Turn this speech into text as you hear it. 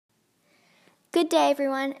Good day,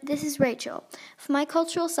 everyone. This is Rachel. For my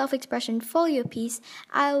cultural self-expression folio piece,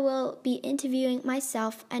 I will be interviewing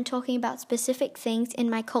myself and talking about specific things in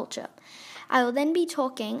my culture. I will then be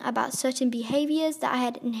talking about certain behaviors that I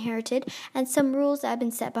had inherited and some rules that have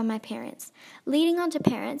been set by my parents. Leading on to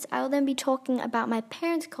parents, I will then be talking about my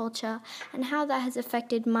parents' culture and how that has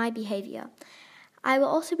affected my behavior. I will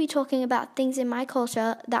also be talking about things in my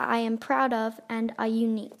culture that I am proud of and are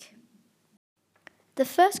unique. The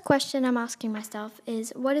first question I'm asking myself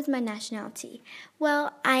is, what is my nationality?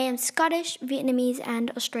 Well, I am Scottish, Vietnamese,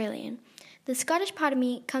 and Australian. The Scottish part of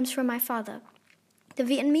me comes from my father. The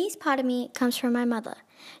Vietnamese part of me comes from my mother.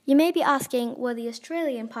 You may be asking where the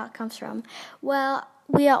Australian part comes from. Well,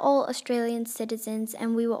 we are all Australian citizens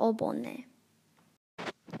and we were all born there.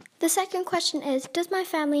 The second question is, does my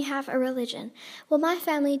family have a religion? Well, my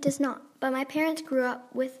family does not, but my parents grew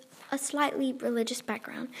up with a slightly religious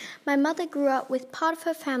background. My mother grew up with part of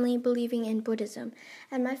her family believing in Buddhism,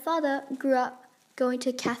 and my father grew up going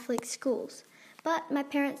to Catholic schools. But my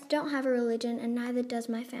parents don't have a religion, and neither does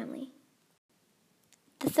my family.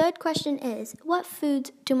 The third question is, what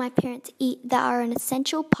foods do my parents eat that are an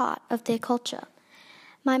essential part of their culture?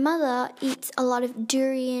 My mother eats a lot of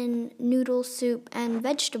durian, noodle soup, and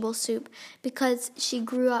vegetable soup because she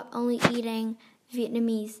grew up only eating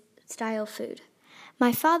Vietnamese-style food.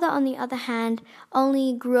 My father, on the other hand,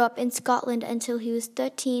 only grew up in Scotland until he was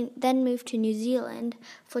 13, then moved to New Zealand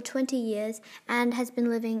for 20 years and has been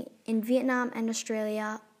living in Vietnam and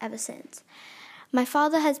Australia ever since. My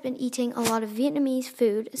father has been eating a lot of Vietnamese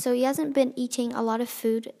food, so he hasn't been eating a lot of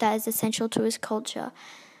food that is essential to his culture.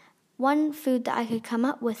 One food that I could come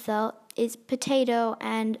up with, though, is potato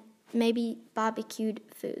and maybe barbecued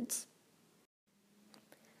foods.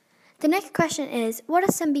 The next question is, what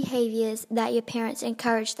are some behaviors that your parents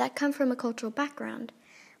encourage that come from a cultural background?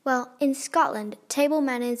 Well, in Scotland, table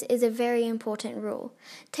manners is a very important rule.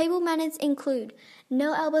 Table manners include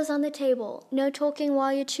no elbows on the table, no talking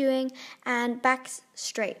while you're chewing, and backs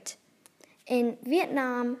straight. In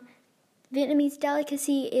Vietnam, Vietnamese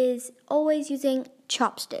delicacy is always using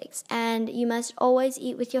chopsticks, and you must always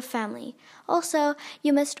eat with your family. Also,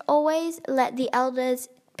 you must always let the elders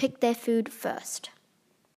pick their food first.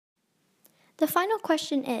 The final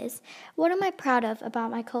question is, what am I proud of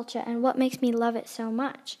about my culture and what makes me love it so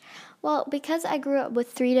much? Well, because I grew up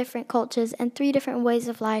with 3 different cultures and 3 different ways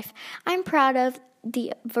of life, I'm proud of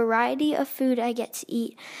the variety of food I get to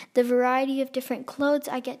eat, the variety of different clothes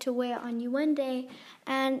I get to wear on UN Day,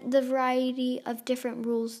 and the variety of different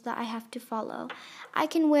rules that I have to follow. I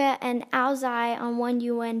can wear an áo on one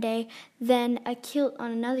UN Day, then a kilt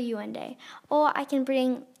on another UN Day, or I can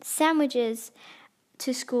bring sandwiches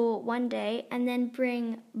to school one day and then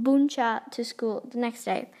bring bún chả to school the next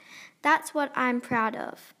day. That's what I'm proud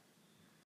of.